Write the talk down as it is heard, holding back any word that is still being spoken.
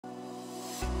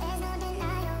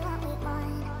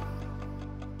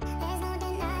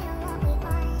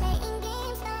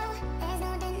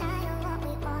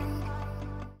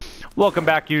Welcome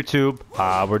back, YouTube.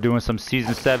 We're doing some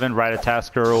Season 7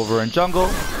 Ratatoskr over in jungle.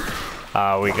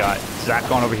 We got Zach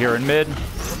going over here in mid.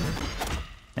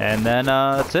 And then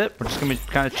that's it. We're just going to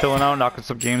be kind of chilling out, knocking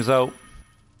some games out.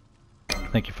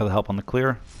 Thank you for the help on the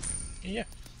clear. Yeah.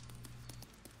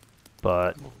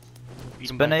 But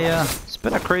it's been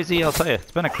a crazy, I'll tell you,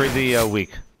 it's been a crazy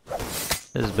week.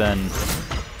 It has been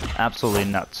absolutely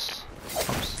nuts.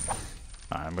 Oops.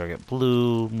 Alright, I'm gonna get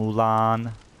blue,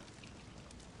 Mulan.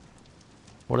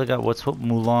 What do I got? What's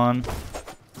Mulan?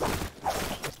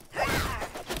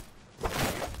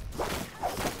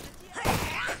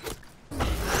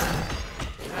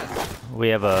 We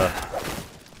have a...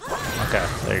 Okay,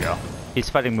 there you go. He's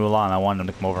fighting Mulan. I wanted him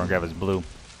to come over and grab his blue.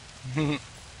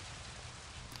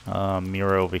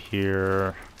 Mira over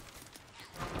here.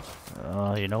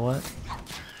 You know what?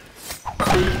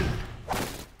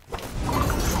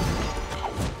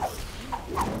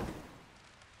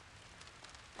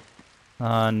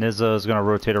 Nizza is gonna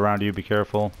rotate around you, be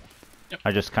careful. Yep.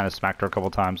 I just kind of smacked her a couple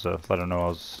times to let her know I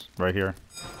was right here.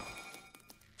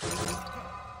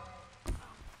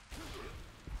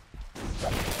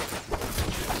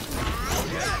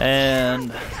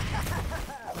 And...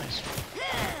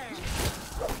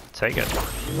 take it.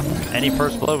 Any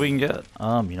first blood we can get.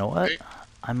 You know what?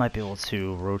 I might be able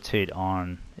to rotate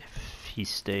on if he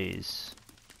stays.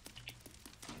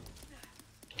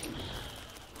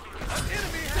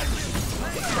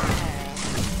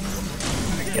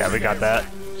 Yeah, we got that.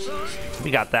 We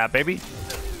got that, baby.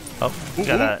 Oh, we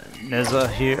got that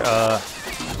Nizza here. Oh,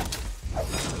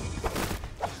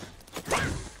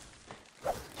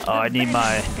 I need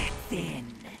my...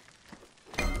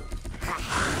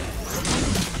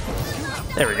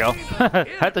 There we go. I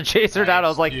had to chase her down. I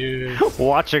was like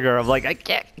watching her. I'm like, I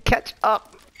can't catch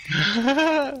up.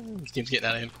 This game's getting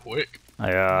out of hand quick.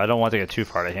 I don't want to get too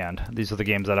far to hand. These are the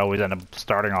games that always end up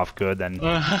starting off good, then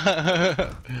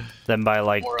by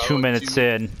like 2 minutes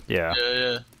in, yeah.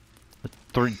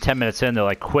 10 minutes in, they're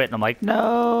like quit, and I'm like,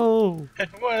 no.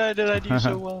 Why did I do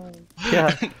so well?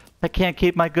 Yeah, I can't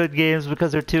keep my good games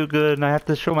because they're too good, and I have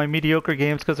to show my mediocre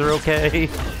games because they're okay.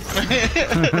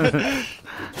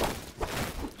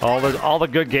 All the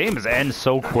good games end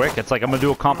so quick. It's like I'm gonna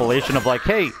do a compilation of like,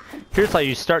 hey, here's how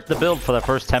you start the build for the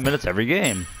first 10 minutes every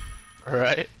game.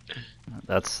 Right.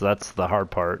 That's the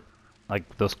hard part.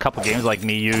 Like those couple games like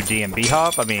me, you, D, and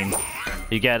B-Hop. I mean,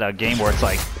 you get a game where it's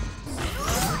like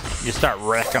you start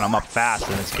wrecking them up fast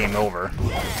and it's game over.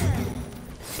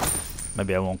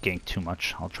 Maybe I won't gank too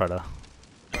much. I'll try to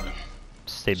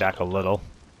stay back a little.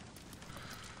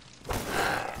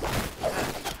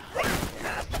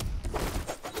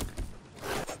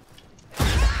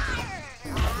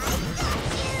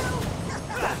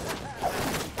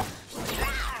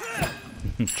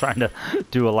 Trying to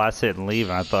do a last hit and leave,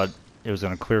 and I thought it was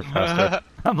gonna clear faster.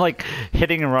 I'm like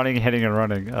hitting and running, hitting and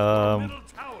running.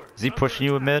 Is he pushing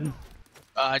you with mid?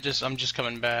 I'm just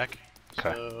coming back.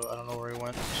 Okay. So I don't know where he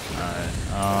went.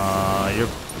 Alright.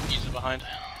 He's behind.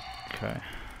 Okay.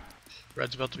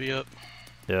 Red's about to be up.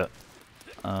 Yeah.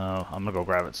 I'm gonna go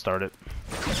grab it, start it.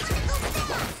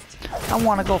 I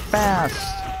wanna go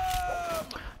fast!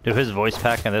 Dude, his voice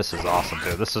pack in this is awesome,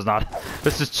 dude. This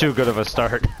is too good of a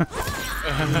start.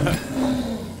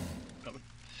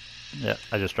 Yeah,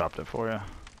 I just dropped it for you.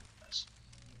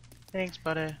 Thanks,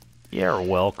 buddy. You're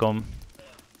welcome.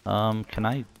 Can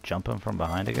I jump him from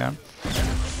behind again?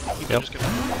 Yep.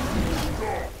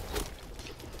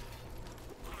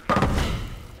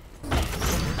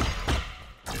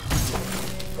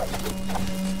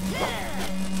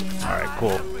 Alright,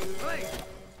 cool.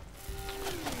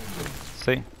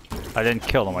 See? I didn't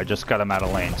kill him, I just got him out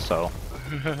of lane, so...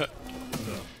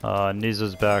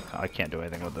 Nizza's back. I can't do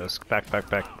anything with this. Back.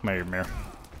 Come here, Mir.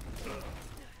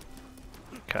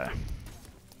 Okay.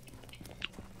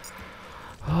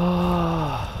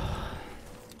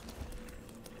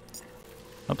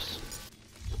 Oops.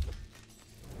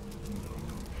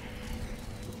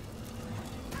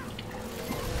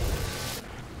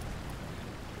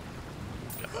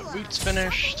 Got my boots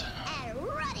finished.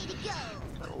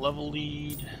 Got a level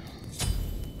lead.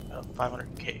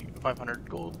 500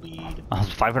 gold lead.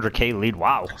 500k lead,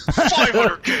 wow.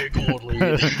 500k gold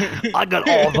lead. I got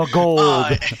all the gold.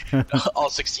 All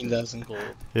 16,000 gold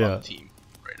on the team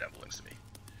right now belongs to me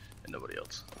and nobody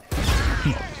else.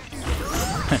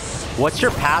 What's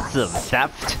your passive?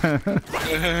 Theft?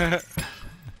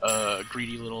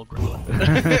 Greedy little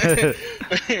gremlin.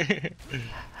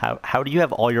 How do you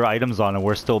have all your items on and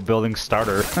we're still building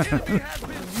starter?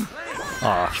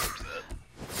 Aw.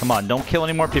 Come on, don't kill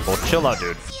any more people. Chill out,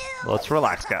 dude. Let's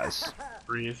relax, guys.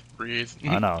 Breathe.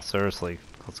 I know, seriously.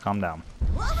 Let's calm down.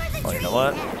 Oh, you know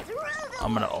what?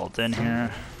 I'm gonna ult in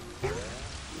here.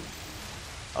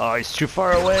 Oh, he's too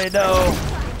far away, no!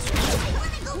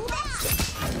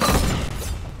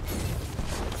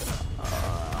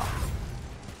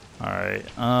 Alright,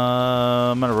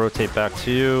 I'm gonna rotate back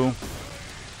to you.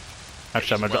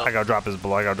 Actually, I gotta drop his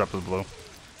blue.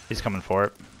 He's coming for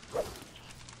it.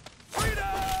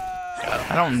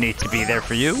 I don't need to be there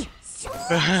for you.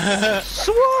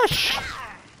 Swoosh!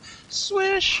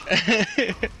 Swish!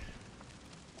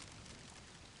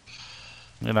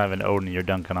 You're not even Odin, you're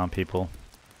dunking on people.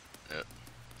 Yep.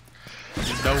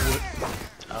 You know what?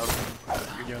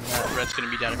 You're doing that. Red's gonna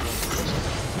be down again.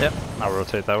 Yep, I'll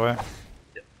rotate that way.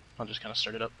 Yep. I'll just kind of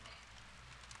start it up.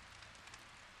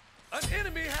 An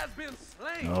enemy has been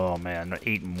slain. Oh man,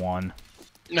 8 and 1.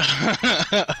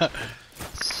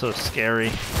 So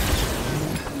scary.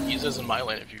 Use this in my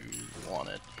lane if you want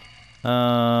it. Yeah,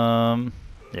 I'm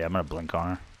gonna blink on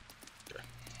her.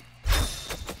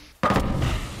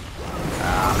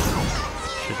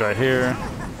 She's right here.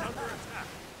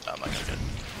 I'm not gonna get it.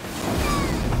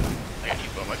 I got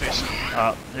Evo on my face.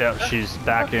 Yeah, she's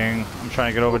backing. I'm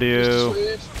trying to get over to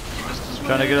you.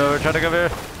 Trying to get over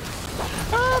here.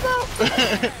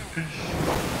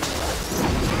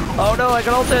 Oh no, I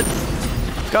got ulted!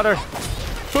 Got her!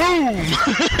 Boom!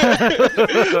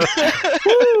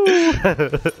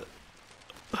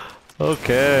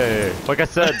 Okay. Like I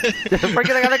said, we're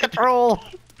getting out of control!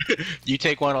 You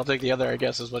take one, I'll take the other, I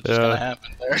guess is what's just gonna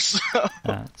happen there, so...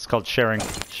 Yeah, it's called sharing.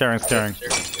 Sharing's caring.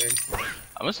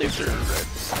 I'm gonna save their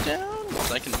reds down,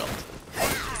 because I can melt it.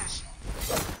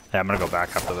 Yeah, I'm gonna go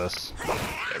back after this.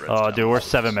 Okay, Oh, dude, we're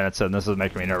 7 minutes in. This is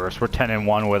making me nervous. We're 10 and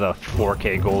 1 with a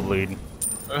 4K gold lead.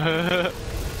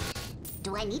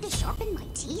 Do I need to sharpen my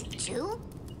teeth too?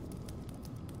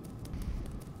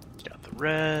 Got the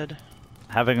red.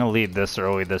 Having a lead this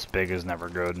early, this big is never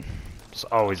good. This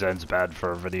always ends bad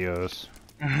for videos.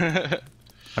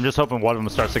 I'm just hoping one of them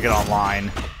starts to get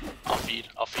online. I'll feed.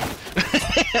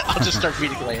 I'll just start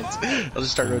feeding lanes. I'll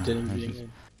just start rotating feeding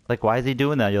lanes. Like, why is he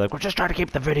doing that? You're like, we're just trying to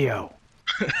keep the video.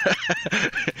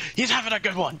 He's having a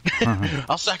good one.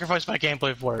 I'll sacrifice my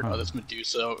gameplay for it. Oh, this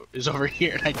Medusa is over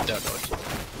here, and I don't know what to do.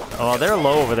 Oh, they're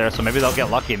low over there, so maybe they'll get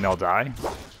lucky and they'll die.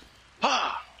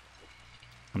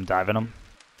 I'm diving them.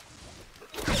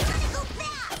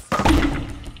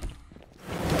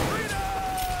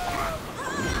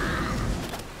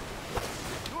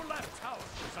 Your left tower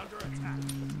is under attack.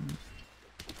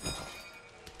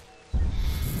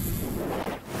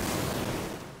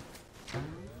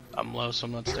 I'm low, so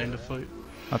I'm not staying to fight.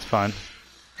 That's fine.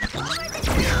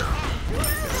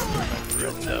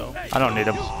 No. I don't need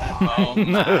him. Oh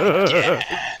my god.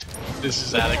 This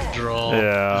is out of control.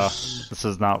 Yeah. This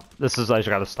is not. This is. I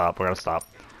gotta stop. We gotta stop.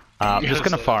 I'm just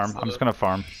gonna farm. I'm just gonna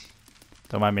farm.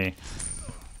 Don't mind me.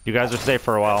 You guys are safe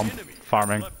for a while. I'm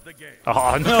farming.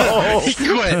 Oh no! He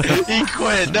quit. He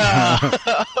quit. No.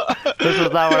 This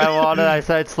is not what I wanted. I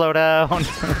said slow down.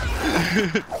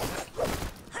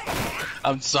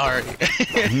 I'm sorry.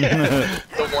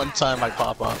 The one time I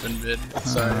pop off in mid.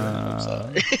 Sorry. I'm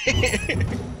sorry.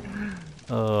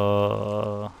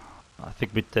 I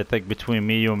think between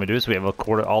me, you, and Medusa, we have a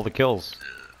quarter all the kills.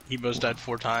 Hebo's died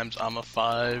 4 times. I'm a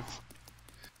 5.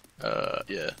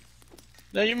 Yeah.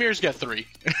 No, Ymir's got 3.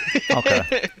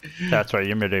 Okay. That's right.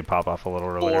 Ymir did pop off a little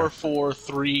earlier. 4, 4,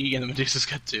 3, and the Medusa's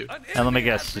got 2. And let me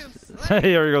guess.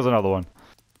 Here goes another one.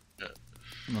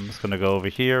 I'm just gonna go over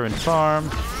here and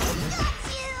farm.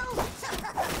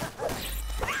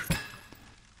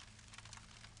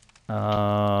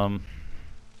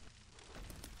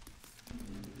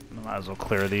 Might as well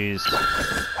clear these.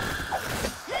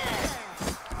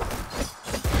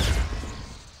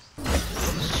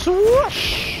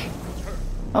 Swoosh!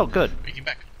 Oh, good. We came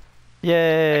back.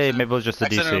 Yay! Maybe it was just a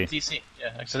Accidental DC. DC.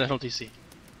 Yeah, accidental DC.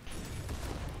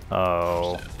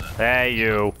 Oh. Hey,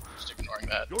 you. Just ignoring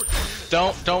that.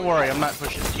 Don't worry, I'm not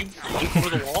pushing. You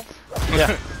over the wall?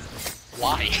 Yeah.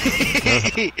 Why?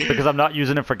 Because I'm not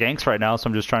using it for ganks right now, so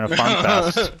I'm just trying to farm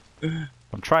fast.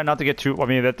 I'm trying not to get too... I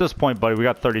mean, at this point, buddy, we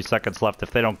got 30 seconds left.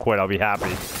 If they don't quit, I'll be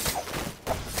happy.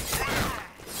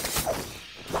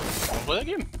 Play that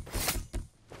game.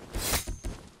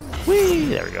 Whee!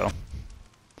 There we go.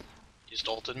 You just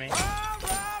ulted me.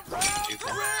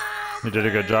 You did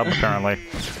a good job, apparently.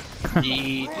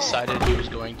 He decided he was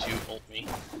going to ult me,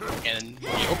 and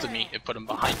he ulted me and put him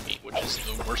behind me, which is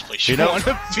the worst place you want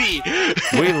to be.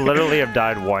 We literally have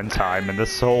died one time in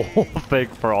this whole thing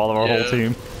for all of our whole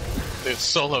team. The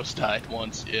solos died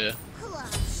once, yeah.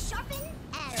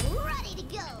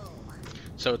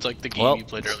 So it's like the game you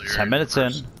played earlier. 10 minutes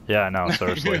in. Yeah, I know,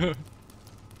 seriously.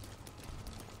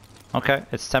 Okay,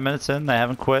 it's 10 minutes in. They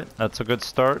haven't quit. That's a good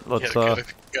start. Let's got a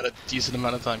decent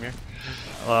amount of time here.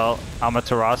 Well,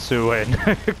 Amaterasu and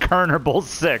Kern are both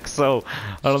sick, so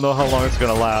I don't know how long it's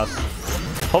gonna last.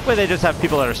 Hopefully they just have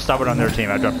people that are stubborn on their team.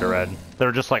 I dropped a red.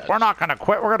 They're just like, we're not gonna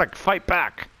quit. We're gonna fight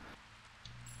back.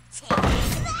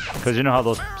 Because you know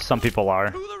how some people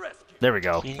are. There we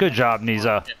go. Good job,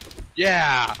 Niza.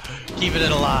 Yeah, keeping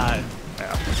it alive.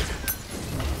 Yeah.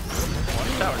 One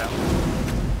tower down.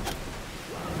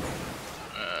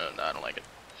 No, I don't like it.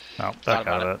 No, that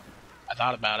got it. I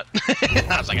thought about it.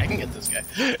 I was like, I can get this guy.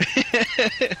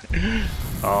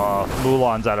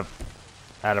 Mulan's out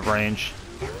of range.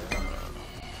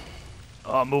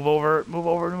 Oh, move over,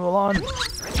 Mulan.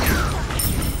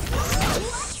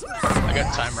 I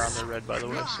got timer on the red, by the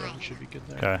way, so we should be good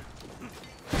there. Okay.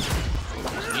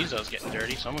 Nizo's getting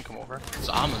dirty. Someone come over.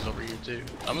 Zama's over here too.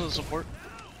 Zama's the support.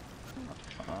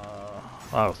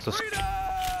 Oh, it's just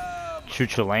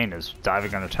Chuchu Lane is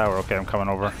diving on the tower. Okay, I'm coming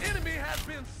over. Enemy has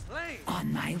been slain.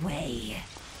 On my way.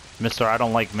 Mister, I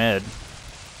don't like mid.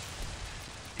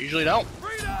 Usually don't.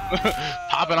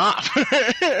 Popping off. Your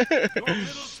middle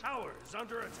tower is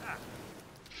under attack.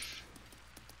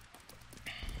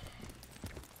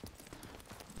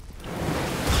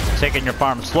 Taking your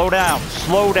farm. Slow down.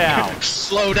 Slow down.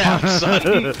 Slow down,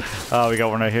 son. Oh, we got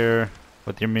one right here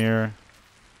with your mirror.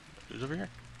 Who's over here?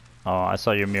 Oh, I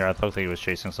saw your mirror. I thought he was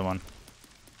chasing someone.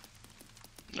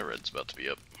 The red's about to be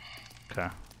up. Okay.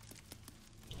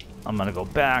 I'm gonna go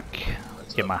back.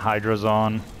 Get my hydras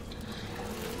on.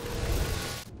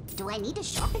 Do I need to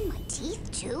sharpen my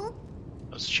teeth too?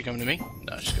 Oh, is she coming to me?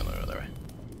 No, she's going the other way.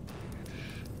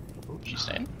 She's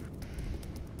staying.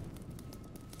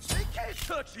 They can't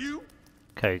touch you.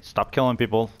 Okay, stop killing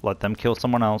people. Let them kill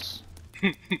someone else.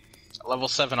 Level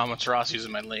 7 Amaterasu's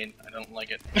in my lane. I don't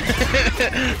like it.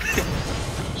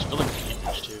 She's building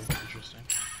damage too. Interesting.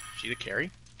 Is she the carry?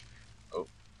 Oh.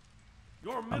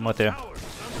 Your I'm middle with you. tower is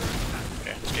under attack.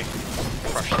 Okay, okay.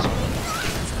 Crush this one.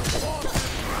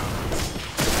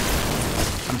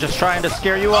 I'm just trying to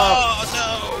scare you off.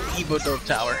 Oh no! Ebo dove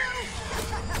tower.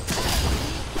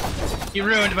 He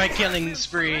ruined my killing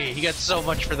spree. He got so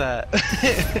much for that.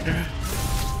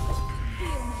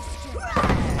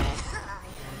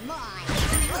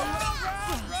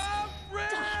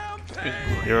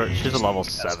 She's a level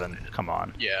 7. Come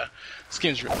on. Yeah, this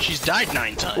game's. She's died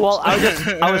 9 times. Well, I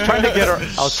was trying to get her.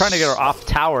 I was trying to get her off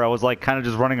tower. I was like kind of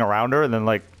just running around her, and then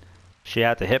like she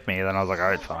had to hit me. And then I was like, all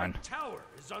right, fine. Tower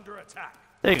is under attack.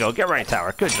 There you go. Get right,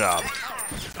 tower. Good job.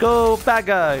 Go, bad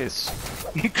guys.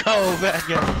 Go back,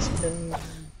 guys.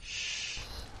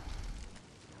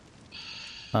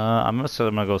 I'm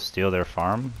gonna go steal their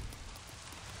farm,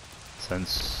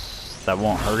 since that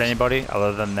won't hurt anybody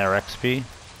other than their XP.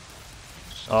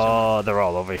 Oh, they're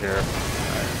all over here.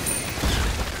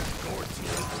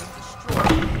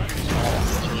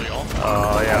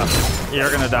 Oh yeah, you're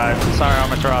gonna die. Sorry,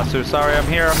 Amaterasu. Sorry, I'm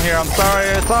here. I'm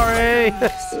sorry.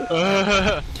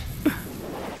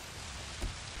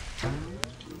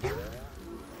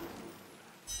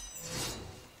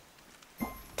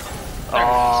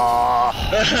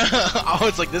 I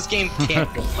was like, this game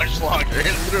can't go much longer.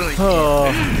 It literally can't.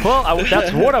 Oh, well,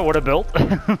 that's what I would have built.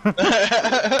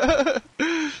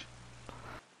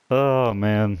 Oh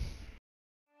man.